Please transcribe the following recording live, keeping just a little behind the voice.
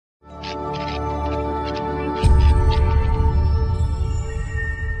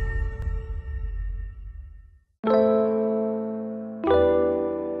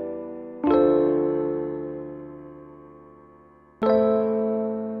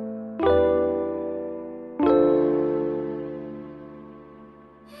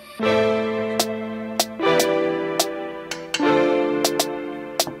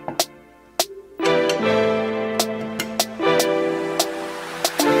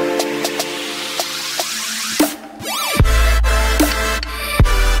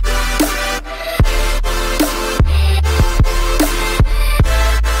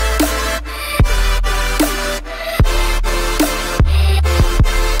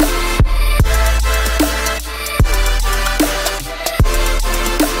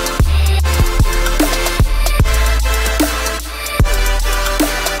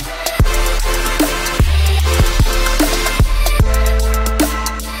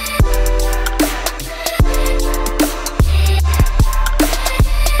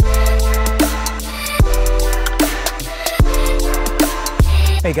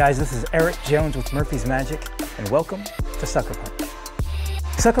Hey guys, this is Eric Jones with Murphy's Magic, and welcome to Sucker Punch.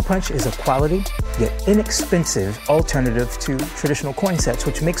 Sucker Punch is a quality, yet inexpensive alternative to traditional coin sets,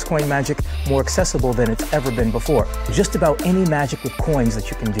 which makes coin magic more accessible than it's ever been before. Just about any magic with coins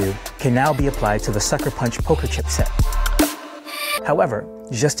that you can do can now be applied to the Sucker Punch poker chip set. However,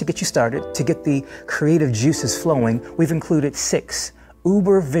 just to get you started, to get the creative juices flowing, we've included 6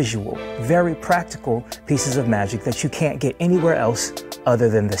 uber visual, very practical pieces of magic that you can't get anywhere else other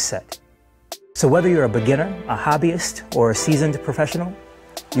than this set. So whether you're a beginner, a hobbyist, or a seasoned professional,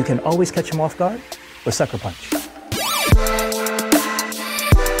 you can always catch them off guard with Sucker Punch.